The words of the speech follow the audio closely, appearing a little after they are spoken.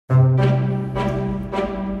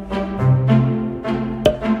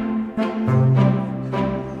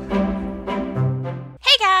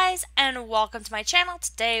welcome to my channel.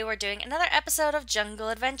 Today we're doing another episode of Jungle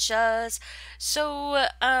Adventures. So,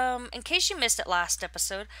 in case you missed it last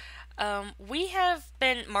episode, we have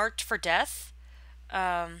been marked for death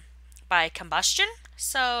by combustion.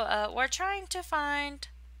 So, we're trying to find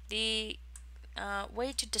the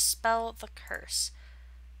way to dispel the curse.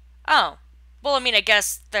 Oh, well, I mean, I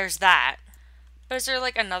guess there's that. But is there,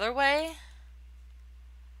 like, another way?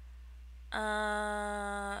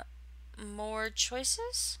 More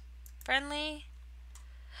choices? Friendly?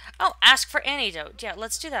 Oh, ask for antidote. Yeah,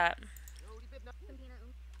 let's do that.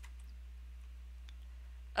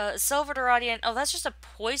 Silver Doradian. Oh, that's just a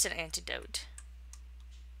poison antidote.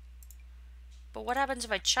 But what happens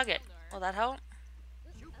if I chug it? Will that help?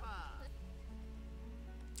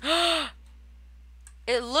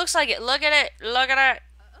 It looks like it. Look at it. Look at it.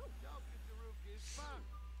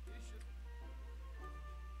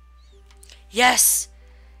 Yes!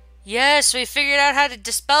 Yes, we figured out how to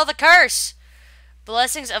dispel the curse!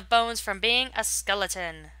 Blessings of bones from being a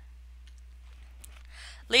skeleton.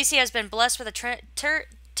 Lacey has been blessed with a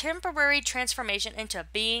temporary transformation into a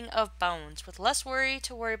being of bones. With less worry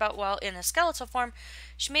to worry about while in a skeletal form,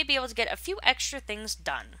 she may be able to get a few extra things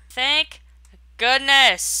done. Thank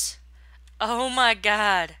goodness! Oh my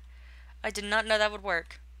god. I did not know that would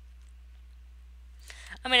work.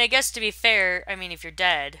 I mean, I guess to be fair, I mean, if you're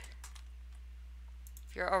dead...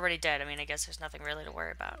 If you're already dead, I mean, I guess there's nothing really to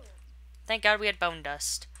worry about. Thank God we had bone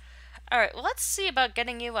dust. Alright, well, let's see about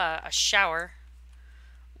getting you a shower.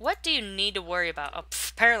 What do you need to worry about? Oh,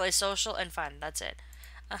 apparently social and fun. That's it.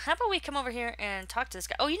 How about we come over here and talk to this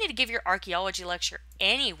guy? Oh, you need to give your archaeology lecture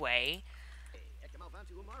anyway.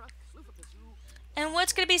 And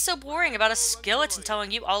what's going to be so boring about a skeleton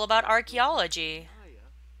telling you all about archaeology?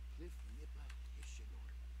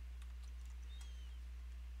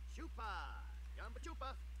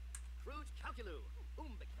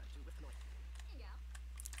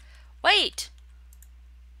 Wait!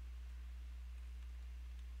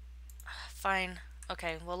 Fine.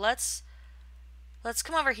 Okay, well let's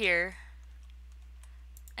come over here.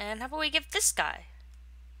 And how about we give this guy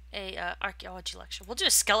a archaeology lecture? We'll do a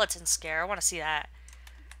skeleton scare. I want to see that.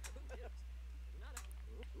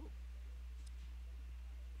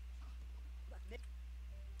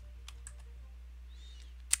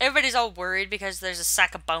 Everybody's all worried because there's a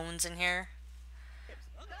sack of bones in here.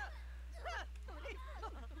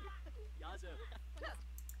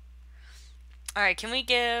 Alright, can we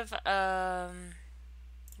give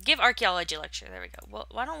archaeology lecture? There we go. Well,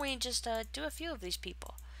 why don't we just do a few of these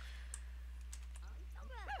people?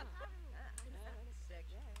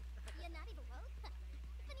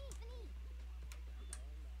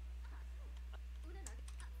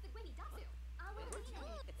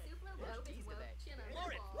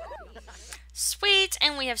 Sweet,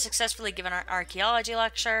 and we have successfully given our archaeology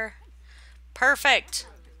lecture. Perfect.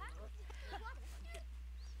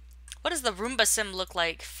 What does the Roomba Sim look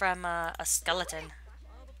like from a skeleton?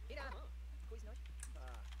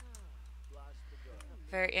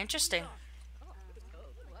 Very interesting.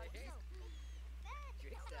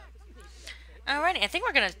 Alrighty, I think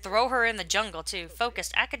we're gonna throw her in the jungle too.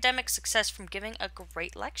 Focused academic success from giving a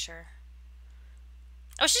great lecture.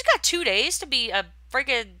 Oh, she's got 2 days to be a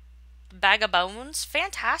friggin' bag of bones?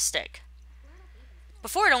 Fantastic.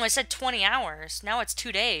 Before it only said 20 hours. Now it's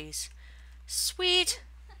 2 days. Sweet.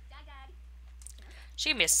 She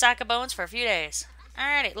can be a sack of bones for a few days.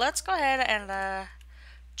 Alrighty, let's go ahead and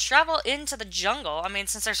travel into the jungle. I mean,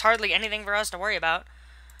 since there's hardly anything for us to worry about.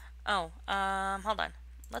 Oh, hold on.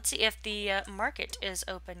 Let's see if the market is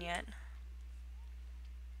open yet.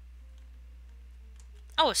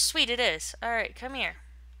 Oh, sweet, it is. Alright, come here.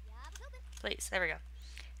 Please, there we go.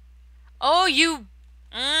 Oh, you...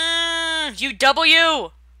 you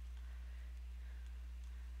W!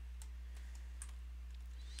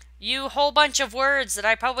 You whole bunch of words that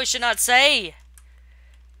I probably should not say.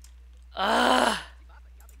 Ugh. I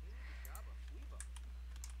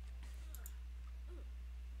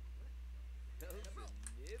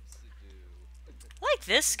like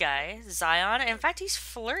this guy, Zion. In fact, he's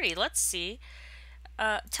flirty. Let's see.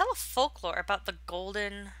 Tell a folklore about the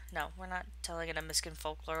golden... No, we're not telling an Amiscan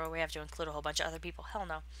folklore. We have to include a whole bunch of other people. Hell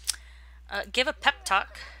no. Give a pep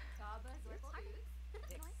talk.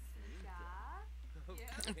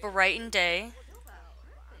 Brighten day.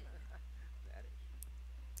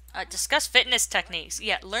 Discuss fitness techniques.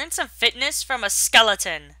 Yeah, learn some fitness from a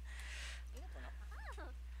skeleton.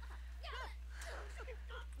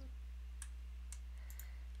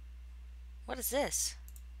 What is this?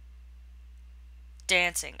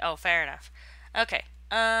 Dancing. Oh, fair enough. Okay.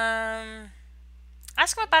 Ask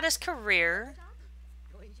him about his career.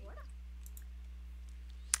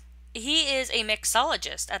 He is a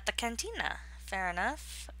mixologist at the cantina. Fair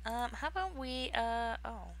enough. How about we,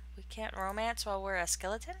 oh, we can't romance while we're a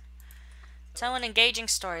skeleton? Tell an engaging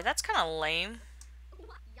story. That's kind of lame.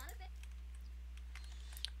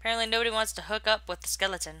 Apparently nobody wants to hook up with the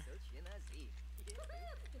skeleton.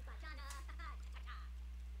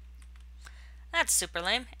 That's super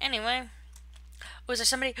lame. Anyway. Oh, is there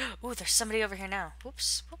somebody? Oh, there's somebody over here now.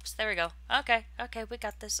 Whoops, whoops, there we go. Okay, okay, we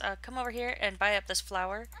got this. Come over here and buy up this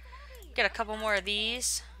flour. Get a couple more of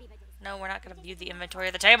these. No, we're not going to view the inventory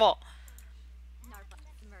of the table.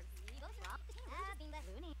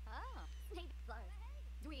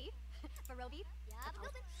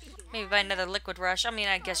 Maybe buy another liquid rush. I mean,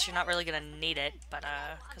 I guess you're not really going to need it, but,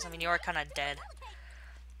 because, I mean, you are kind of dead.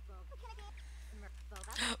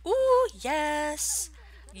 Ooh, yes!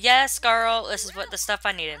 Yes, girl, this is what the stuff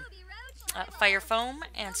I needed. Fire foam,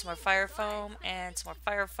 and some more fire foam, and some more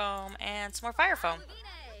fire foam, and some more fire foam.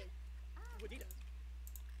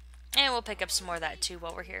 And we'll pick up some more of that too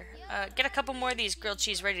while we're here. Get a couple more of these grilled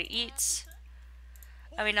cheese ready to eat.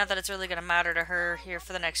 I mean, not that it's really going to matter to her here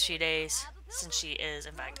for the next few days, since she is,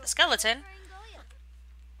 in fact, a skeleton.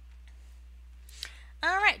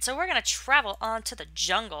 Alright, so we're going to travel on to the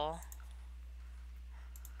jungle.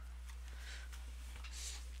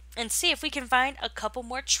 And see if we can find a couple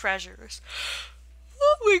more treasures.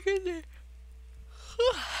 Oh my goodness.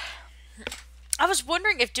 I was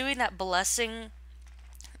wondering if doing that blessing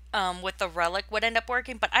with the relic would end up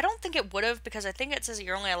working, but I don't think it would have, because I think it says that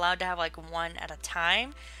you're only allowed to have like one at a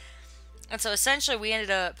time. And so essentially we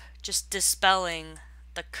ended up just dispelling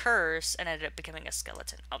the curse and ended up becoming a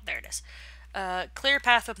skeleton. Oh, there it is. Clear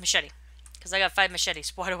path with machete. Because I got 5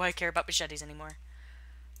 machetes. Why do I care about machetes anymore?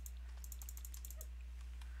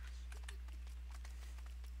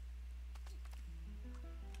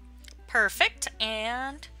 Perfect.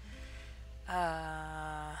 And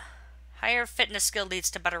higher fitness skill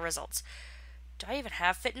leads to better results. Do I even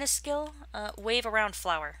have fitness skill? Wave around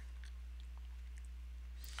flower.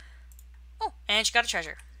 Oh, and she got a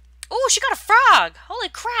treasure. Oh, she got a frog! Holy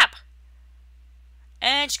crap!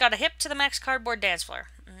 And she got a hip to the max cardboard dance floor.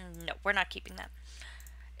 No, we're not keeping that.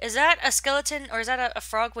 Is that a skeleton, or is that a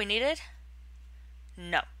frog we needed?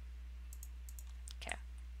 No. Okay.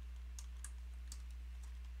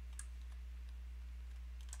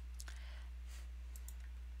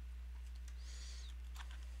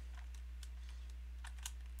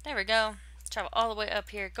 There we go. Travel all the way up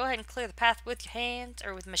here. Go ahead and clear the path with your hands,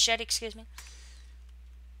 or with machete, excuse me.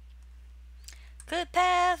 Clear the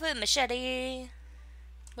path with machete.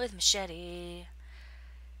 With machete.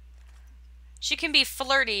 She can be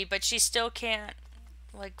flirty, but she still can't,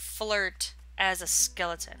 like, flirt as a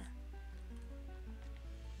skeleton.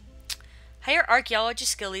 Higher archaeology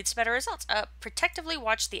skill leads to better results. Protectively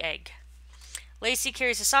watch the egg. Lacey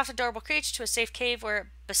carries a soft, adorable creature to a safe cave where it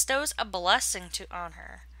bestows a blessing on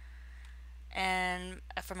her. And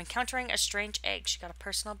from encountering a strange egg, she got a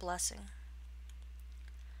personal blessing.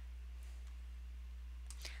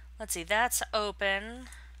 Let's see, that's open.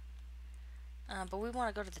 But we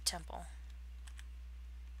want to go to the temple.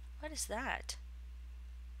 What is that?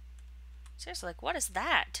 Seriously, like, what is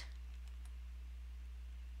that?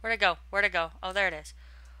 Where'd it go? Where'd it go? Oh, there it is.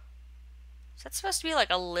 Is that supposed to be like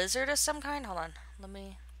a lizard of some kind? Hold on. Let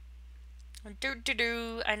me...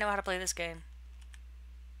 I know how to play this game.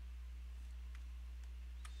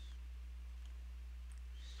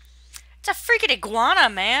 It's a freaking iguana,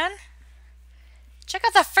 man! Check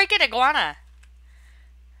out the freaking iguana!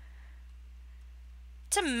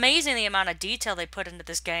 It's amazing the amount of detail they put into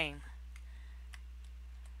this game.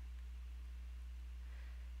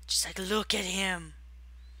 Just like, look at him.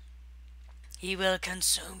 He will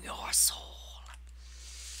consume your soul.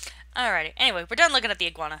 Alrighty. Anyway, we're done looking at the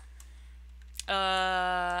iguana.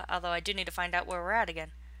 Although I do need to find out where we're at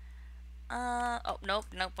again. Oh, nope,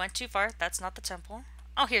 went too far. That's not the temple.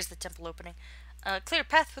 Oh, here's the temple opening. Clear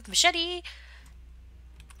path with machete.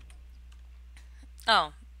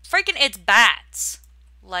 Oh, freaking it's bats.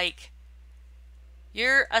 Like,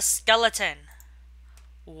 you're a skeleton.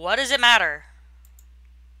 What does it matter?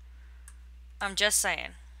 I'm just saying.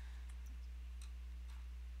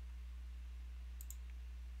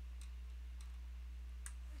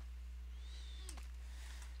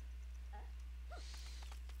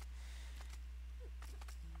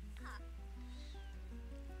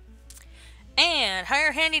 And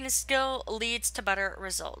higher handiness skill leads to better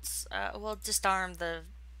results. We'll disarm the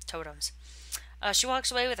totems. She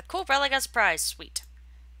walks away with a cool relic as a prize. Sweet.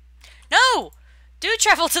 No! Do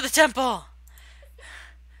travel to the temple!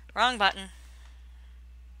 Wrong button.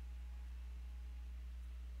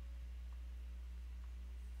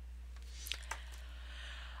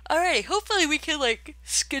 Alrighty, hopefully we can like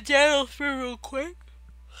skedaddle through real quick.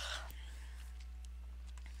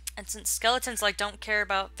 And since skeletons like don't care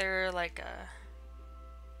about their like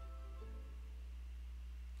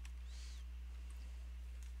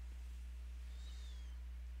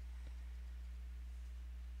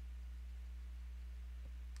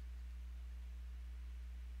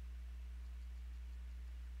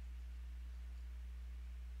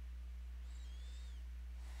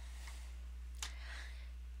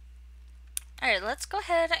Alright, let's go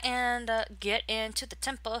ahead and get into the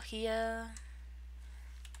temple here.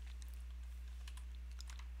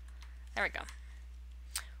 There we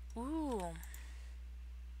go. Ooh.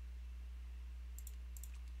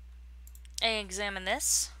 And examine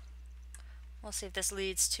this. We'll see if this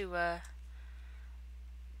leads to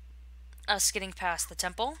us getting past the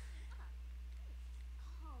temple.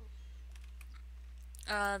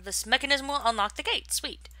 This mechanism will unlock the gate.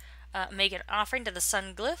 Sweet. Make an offering to the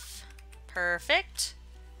sun glyph. Perfect.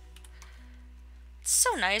 It's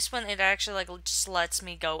so nice when it actually like just lets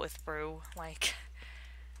me go with brew. Like,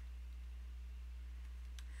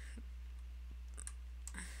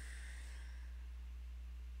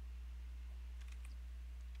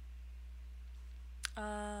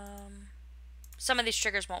 some of these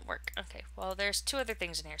triggers won't work. Okay, well there's two other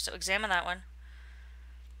things in here, so examine that one.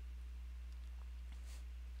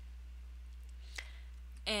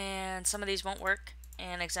 And some of these won't work,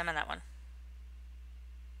 and examine that one.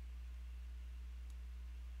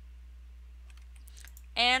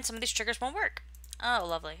 And some of these triggers won't work. Oh,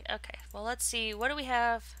 lovely. Okay, well let's see. What do we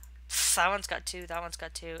have? That one's got 2, that one's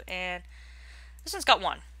got 2, and this one's got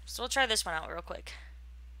 1. So we'll try this one out real quick.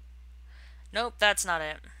 Nope, that's not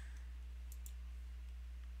it.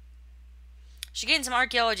 She gained some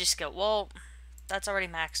archaeology skill. Well, that's already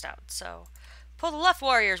maxed out, so pull the left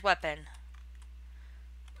warrior's weapon.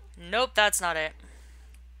 Nope, that's not it.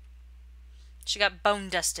 She got bone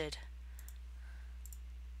dusted.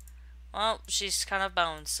 Well, she's kind of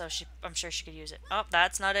bones, so I'm sure she could use it. Oh,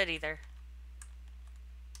 that's not it either.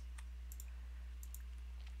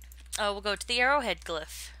 Oh, we'll go to the arrowhead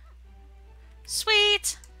glyph.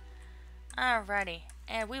 Sweet! Alrighty.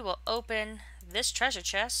 And we will open this treasure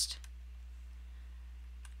chest.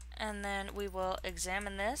 And then we will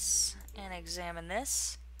examine this and examine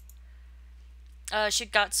this. She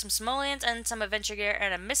got some simoleons and some adventure gear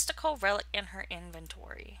and a mystical relic in her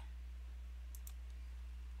inventory.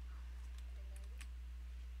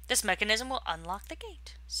 This mechanism will unlock the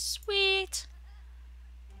gate. Sweet!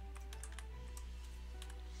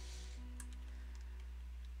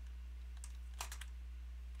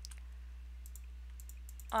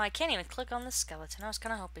 Oh, I can't even click on the skeleton. I was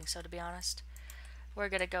kind of hoping so, to be honest. We're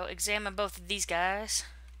gonna go examine both of these guys.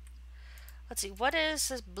 Let's see, what is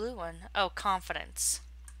this blue one? Oh, confidence.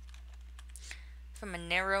 From a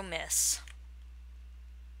narrow miss.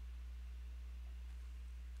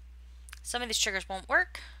 Some of these triggers won't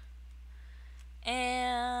work.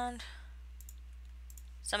 And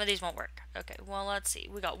some of these won't work. Okay, well, let's see.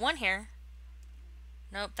 We got 1 here.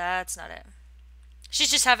 Nope, that's not it. She's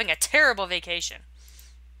just having a terrible vacation.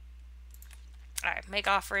 Alright, make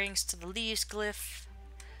offerings to the leaves glyph.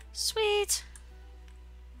 Sweet!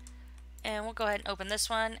 And we'll go ahead and open this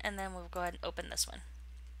one, and then we'll go ahead and open this one.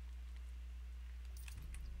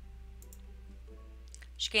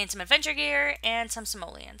 She gained some adventure gear and some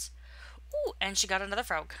simoleons. Ooh, and she got another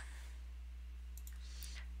frog.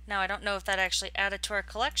 Now, I don't know if that actually added to our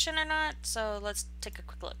collection or not, so let's take a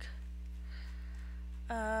quick look.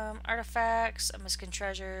 Artifacts, Miskin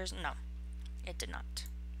treasures. No, it did not.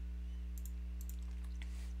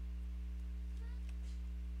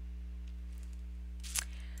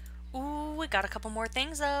 Ooh, we got a couple more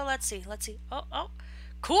things though. Let's see. Oh,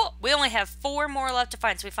 cool. We only have 4 more left to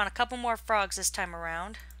find, so we found a couple more frogs this time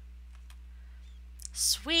around.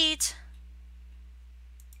 Sweet.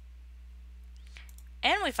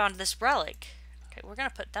 And we found this relic. Okay, we're gonna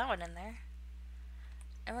put that one in there.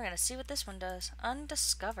 And we're gonna see what this one does.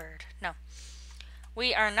 Undiscovered. No.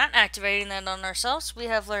 We are not activating that on ourselves. We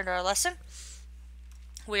have learned our lesson.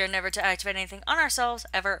 We are never to activate anything on ourselves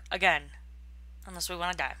ever again. Unless we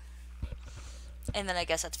want to die. And then I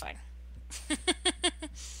guess that's fine.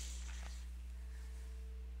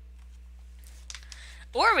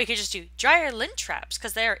 Or we could just do dryer lint traps,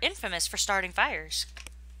 because they are infamous for starting fires.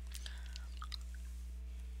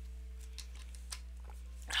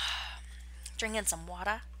 Drinking some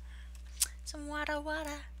water. Some water.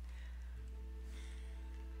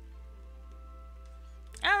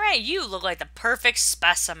 Alright, you look like the perfect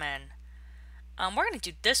specimen. We're going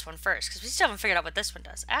to do this one first, because we still haven't figured out what this one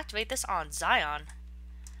does. Activate this on Zion.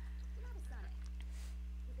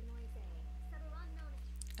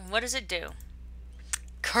 And what does it do?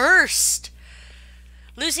 Cursed!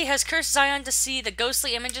 Lucy has cursed Zion to see the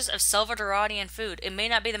ghostly images of Salvadoranian food. It may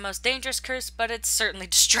not be the most dangerous curse, but it's certainly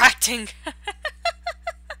distracting.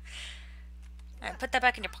 Alright, put that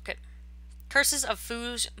back in your pocket. Curses of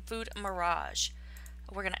food mirage.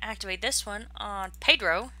 We're going to activate this one on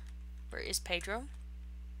Pedro. Where is Pedro?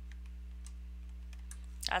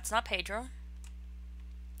 That's not Pedro.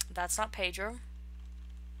 That's not Pedro.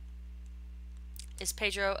 Is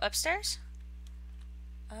Pedro upstairs?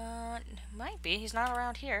 Might be. He's not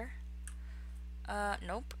around here.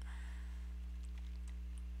 Nope.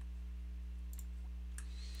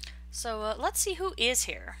 So, let's see who is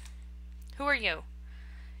here. Who are you?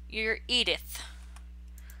 You're Edith.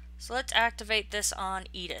 So let's activate this on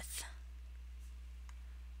Edith.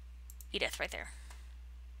 Edith, right there.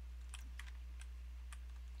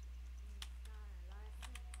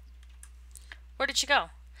 Where did she go?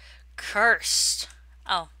 Cursed.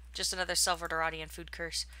 Oh, just another Salvadoranian food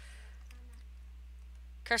curse.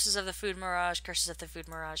 Curses of the food mirage, curses of the food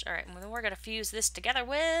mirage. Alright, and then we're going to fuse this together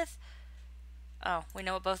with... Oh, we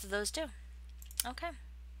know what both of those do. Okay.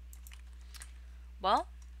 Well,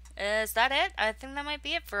 is that it? I think that might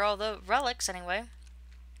be it for all the relics anyway.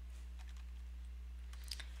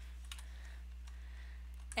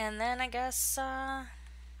 And then I guess,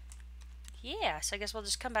 yeah, so I guess we'll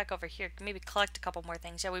just come back over here. Maybe collect a couple more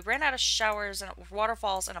things. Yeah, we ran out of showers and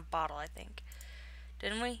waterfalls and a bottle, I think.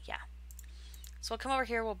 Didn't we? Yeah. So we'll come over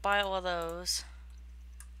here, we'll buy all of those.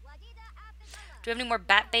 Do we have any more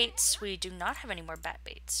bat baits? We do not have any more bat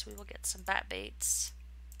baits. We will get some bat baits.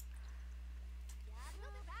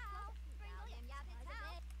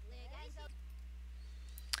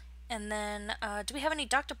 And then, do we have any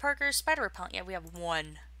Dr. Parker's spider repellent? Yeah, we have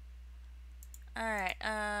one. Alright,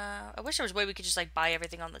 I wish there was a way we could just, like, buy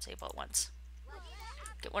everything on the table at once.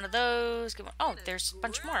 Get one of those, get one... Oh, there's a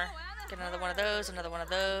bunch more. Get another one of those, and another one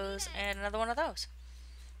of those.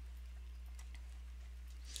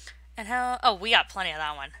 And how... Oh, we got plenty of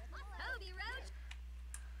that one.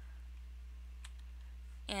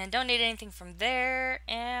 And don't need anything from there,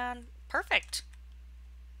 and perfect.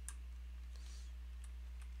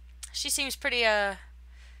 She seems pretty,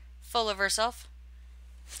 full of herself.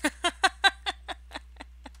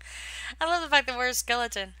 I love the fact that we're a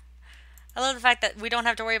skeleton. I love the fact that we don't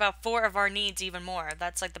have to worry about 4 of our needs even more.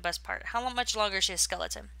 That's, like, the best part. How much longer is she a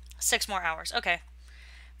skeleton? 6 more hours. Okay.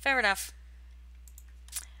 Fair enough.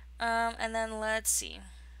 And then let's see.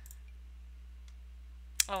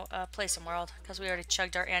 Oh, play some world, because we already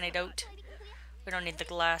chugged our antidote. We don't need the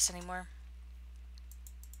glass anymore.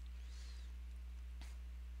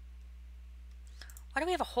 Why do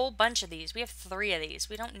we have a whole bunch of these? We have 3 of these.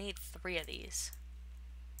 We don't need 3 of these.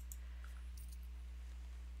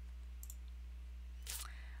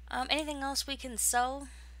 Anything else we can sell?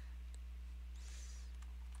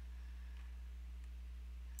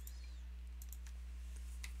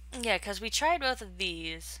 Yeah, because we tried both of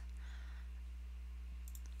these.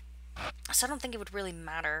 So I don't think it would really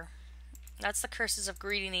matter. That's the curses of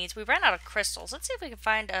greedy needs. We ran out of crystals. Let's see if we can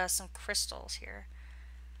find some crystals here.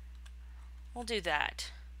 We'll do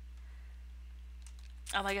that.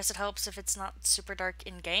 I guess it helps if it's not super dark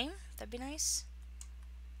in-game. That'd be nice.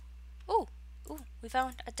 Ooh! Ooh, we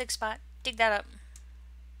found a dig spot. Dig that up.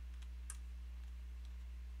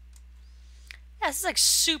 Yeah, this is like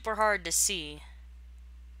super hard to see.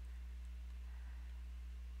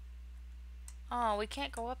 Oh, we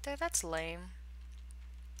can't go up there? That's lame.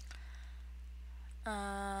 Is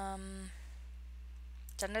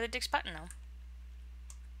that another dig spot? No.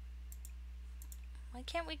 Why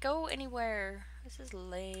can't we go anywhere? This is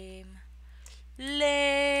lame.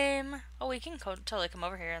 Lame. Oh, we can totally come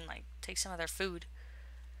over here and, like, take some of their food.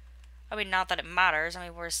 I mean, not that it matters. I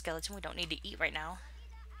mean, we're a skeleton. We don't need to eat right now.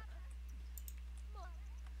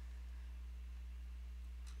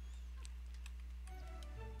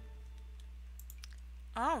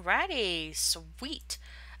 Alrighty. Sweet.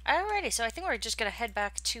 Alrighty, so I think we're just gonna head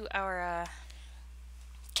back to our,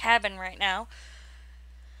 cabin right now.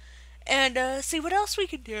 And, see what else we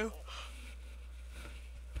can do.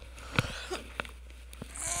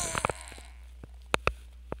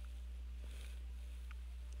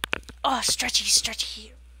 Oh, stretchy,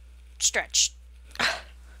 stretchy. Stretch.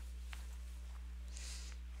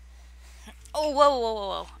 Oh, whoa, whoa, whoa,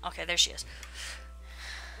 whoa. Okay, there she is.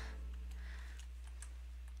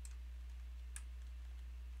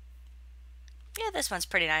 Yeah, this one's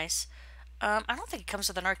pretty nice. I don't think it comes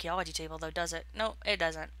with an archaeology table, though, does it? No, it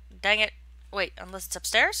doesn't. Dang it. Wait, unless it's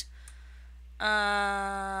upstairs?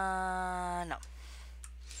 No.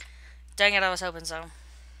 Dang it, I was hoping so.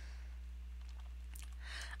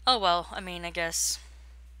 Oh, well, I mean, I guess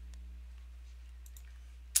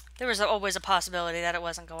There was always a possibility that it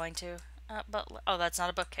wasn't going to. But, oh, that's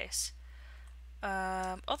not a bookcase.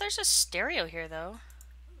 Oh, there's a stereo here, though.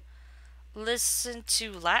 Listen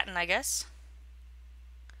to Latin, I guess.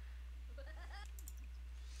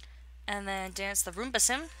 And then dance the Roomba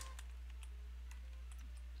Sim.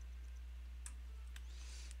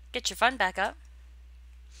 Get your fun back up.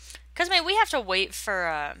 Because, I mean, we have to wait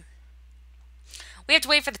for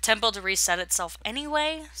the temple to reset itself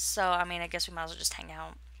anyway. So, I mean, I guess we might as well just hang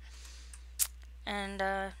out. And,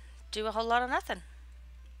 do a whole lot of nothing.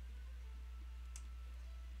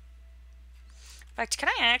 In fact, can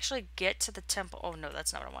I actually get to the temple? Oh, no,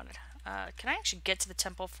 that's not what I wanted. Can I actually get to the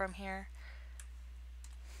temple from here?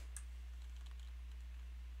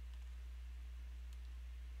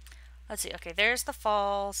 Let's see. Okay, there's the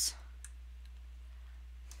falls.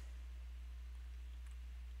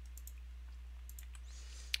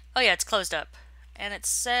 Oh, yeah, it's closed up. And it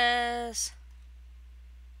says...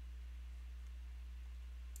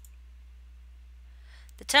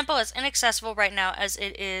 The temple is inaccessible right now as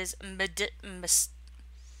it is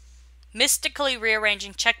mystically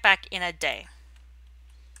rearranging. Check back in a day.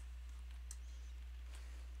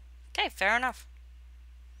 Okay, fair enough.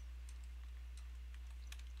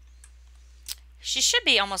 She should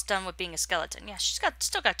be almost done with being a skeleton. Yeah, she's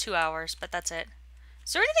still got 2 hours, but that's it.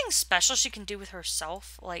 Is there anything special she can do with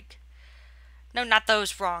herself? Like, no, not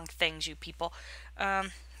those wrong things, you people.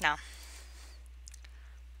 No.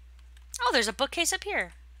 Oh, there's a bookcase up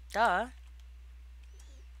here. Duh.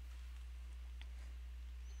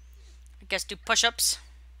 I guess do push-ups.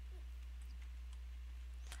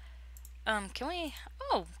 Can we...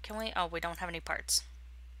 Oh, can we... Oh, we don't have any parts.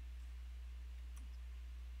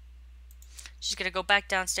 She's gonna go back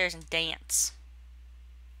downstairs and dance.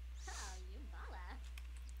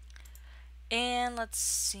 And let's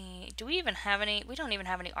see. Do we even have any... We don't even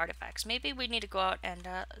have any artifacts. Maybe we need to go out and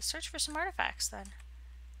search for some artifacts then.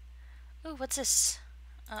 Ooh, what's this?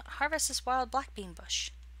 Harvest this wild black bean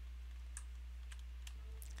bush.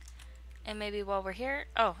 And maybe while we're here...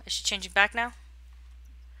 Oh, is she changing back now?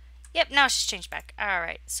 Yep, now she's changed back.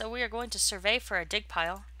 Alright, so we are going to survey for a dig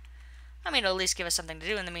pile. I mean, it'll at least give us something to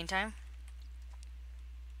do in the meantime.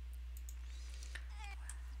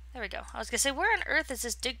 There we go. I was going to say, where on earth is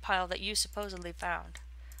this dig pile that you supposedly found?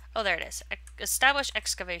 Oh, there it is. Establish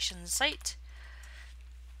excavation site.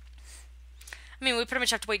 I mean, we pretty much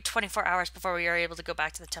have to wait 24 hours before we are able to go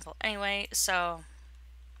back to the temple anyway, so...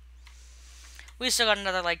 We still got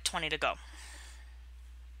another, like, 20 to go.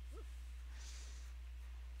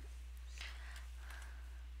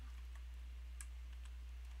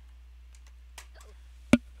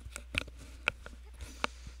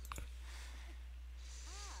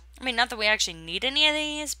 I mean, not that we actually need any of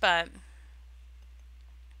these, but...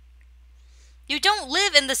 You don't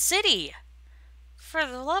live in the city! For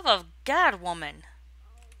the love of God, woman.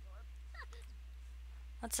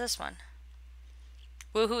 What's this one?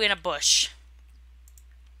 Woohoo in a bush.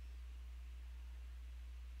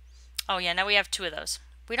 Oh yeah, now we have 2 of those.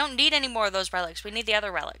 We don't need any more of those relics. We need the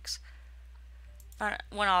other relics. Found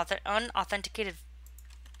one unauthenticated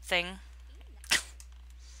thing.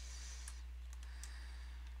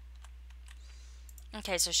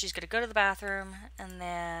 Okay, so she's gonna go to the bathroom, and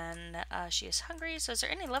then she is hungry. So is there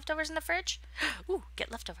any leftovers in the fridge? Ooh, get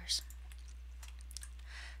leftovers.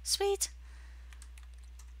 Sweet.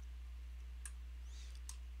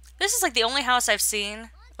 This is like the only house I've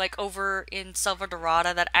seen, like over in Selva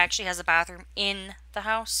Dorada, that actually has a bathroom in the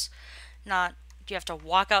house. Not, you have to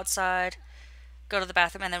walk outside, go to the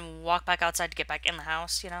bathroom, and then walk back outside to get back in the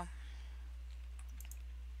house, you know?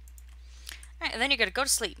 Alright, and then you're gonna go to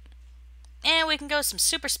sleep. And we can go some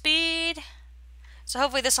super speed. So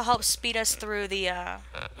hopefully this will help speed us through the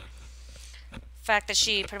fact that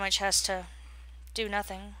she pretty much has to do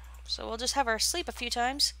nothing. So we'll just have her sleep a few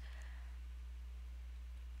times.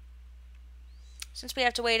 Since we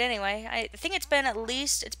have to wait anyway. I think it's been at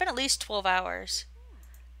least 12 hours.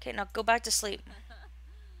 Okay, now go back to sleep.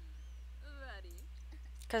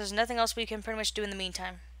 Because there's nothing else we can pretty much do in the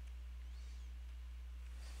meantime.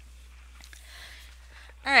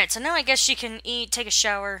 Alright, so now I guess she can eat, take a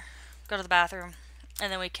shower, go to the bathroom,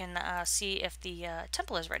 and then we can see if the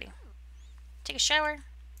temple is ready. Take a shower,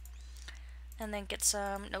 and then get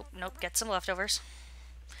some, nope, get some leftovers.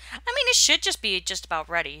 I mean, it should just be just about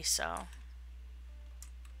ready, so.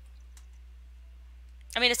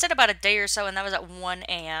 I mean, it said about a day or so, and that was at 1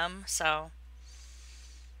 a.m., so.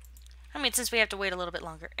 I mean, since we have to wait a little bit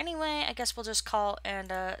longer anyway, I guess we'll just call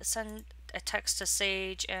and send a text to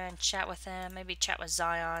Sage and chat with him. Maybe chat with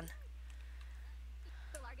Zion.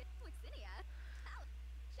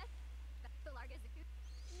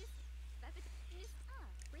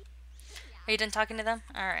 Are you done talking to them?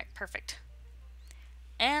 Alright, perfect.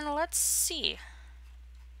 And let's see.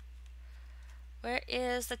 Where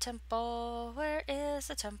is the temple? Where is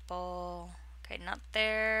the temple? Okay, not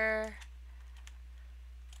there.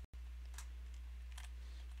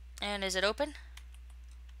 And is it open?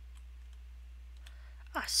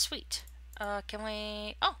 Ah, sweet. Can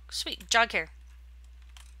we... Oh, sweet. Jog here.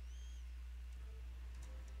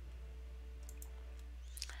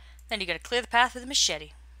 Then you gotta clear the path with a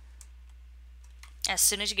machete. As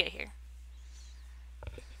soon as you get here.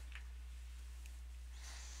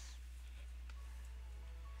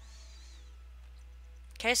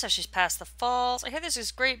 Okay, so she's past the falls. I hear there's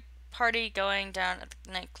this great party going down at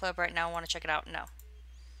the nightclub right now. I want to check it out. No.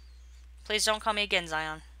 Please don't call me again,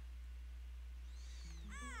 Zion.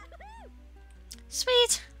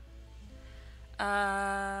 Sweet!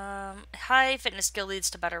 High fitness skill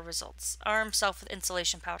leads to better results. Arm self with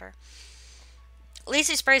insulation powder.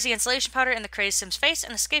 Lacey sprays the insulation powder in the crazed Sim's face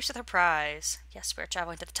and escapes with her prize. Yes, we're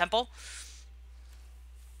traveling to the temple.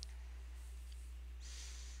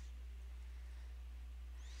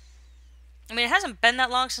 I mean, it hasn't been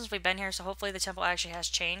that long since we've been here, so hopefully the temple actually has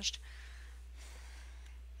changed.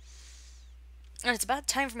 And it's about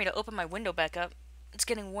time for me to open my window back up. It's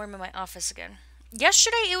getting warm in my office again.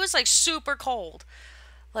 Yesterday, it was, like, super cold.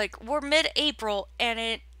 Like, we're mid-April, and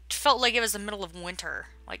it felt like it was the middle of winter.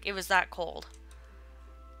 Like, it was that cold.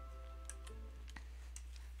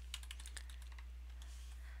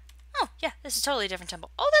 Oh, yeah, this is totally a different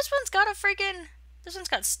temple. Oh, this one's got a freaking... This one's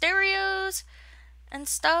got stereos and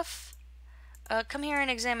stuff. Come here and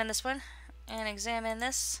examine this one. And examine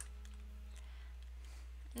this.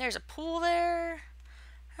 There's a pool there.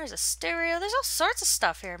 There's a stereo. There's all sorts of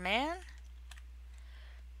stuff here, man.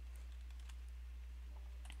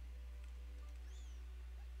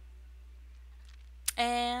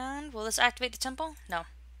 And will this activate the temple? No.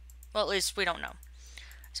 Well, at least we don't know.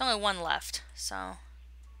 There's only one left, so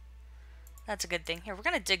that's a good thing. Here, we're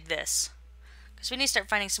going to dig this, because we need to start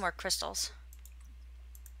finding some more crystals.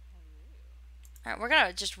 Alright, we're going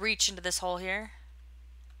to just reach into this hole here.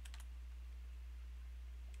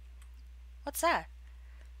 What's that?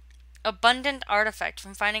 Abundant artifact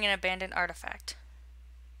from finding an abandoned artifact.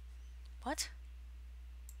 What?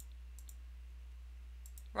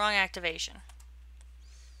 Wrong activation.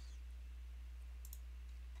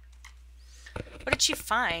 What did she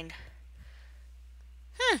find?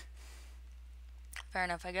 Fair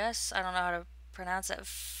enough, I guess. I don't know how to pronounce it.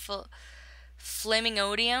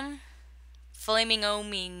 Flamingonium?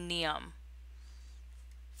 Flamingomenium.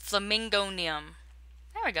 Flamingonium.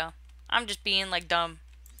 There we go. I'm just being, like, dumb.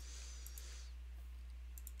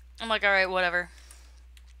 I'm like, alright, whatever.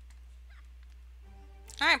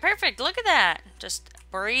 Alright, perfect. Look at that. Just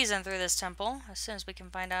breezing through this temple as soon as we can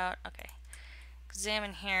find out. Okay.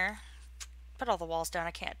 Examine here. Put all the walls down.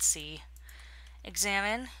 I can't see.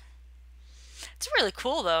 Examine. It's really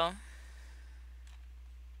cool, though.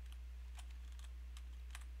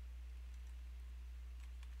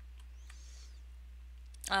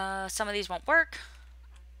 Some of these won't work.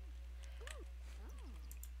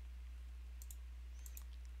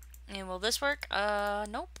 And will this work?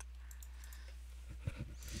 Nope.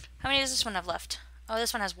 How many does this one have left? Oh,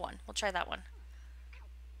 this one has one. We'll try that one.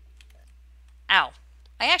 Ow.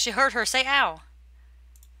 I actually heard her say ow.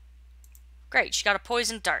 Great, she got a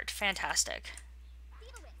poison dart. Fantastic.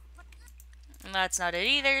 And that's not it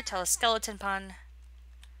either. Tell a skeleton pun.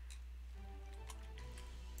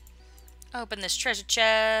 Open this treasure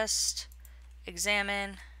chest.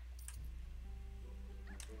 Examine.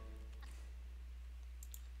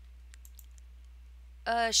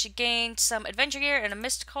 She gained some adventure gear and a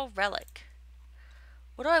mystical relic.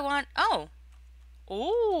 What do I want? Oh.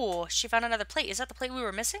 Ooh, she found another plate. Is that the plate we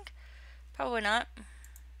were missing? Probably not.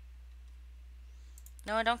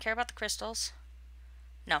 No, I don't care about the crystals.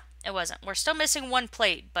 No, it wasn't. We're still missing one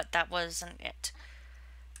plate, but that wasn't it.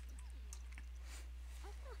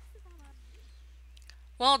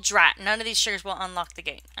 Well, drat. None of these sugars will unlock the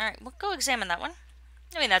gate. Alright, we'll go examine that one.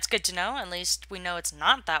 I mean, that's good to know. At least we know it's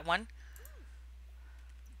not that one.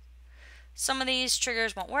 Some of these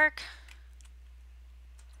triggers won't work.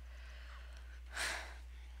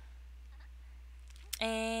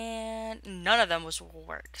 And none of them will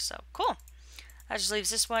work. So, cool. That just leaves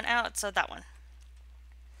this one out, so that one.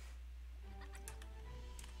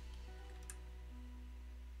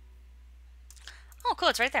 Oh, cool.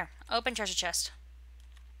 It's right there. Open treasure chest.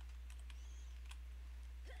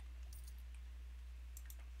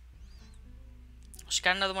 She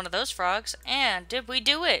got another one of those frogs. And did we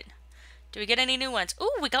do it? Did we get any new ones? Ooh,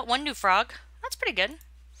 we got one new frog. That's pretty good.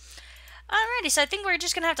 Alrighty, so I think we're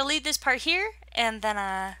just going to have to leave this part here. And then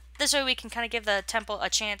This way we can kind of give the temple a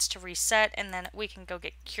chance to reset, and then we can go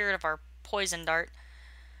get cured of our poison dart.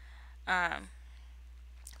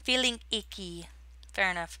 Feeling icky.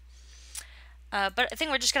 Fair enough. But I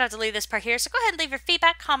think we're just going to have to leave this part here. So go ahead and leave your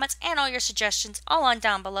feedback, comments, and all your suggestions all on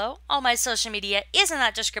down below. All my social media is in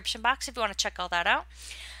that description box if you want to check all that out.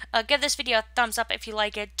 Give this video a thumbs up if you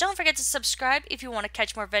like it. Don't forget to subscribe if you want to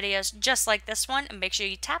catch more videos just like this one. And make sure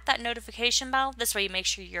you tap that notification bell. This way you make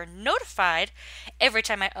sure you're notified every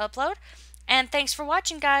time I upload. And thanks for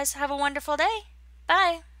watching, guys. Have a wonderful day.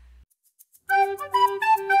 Bye.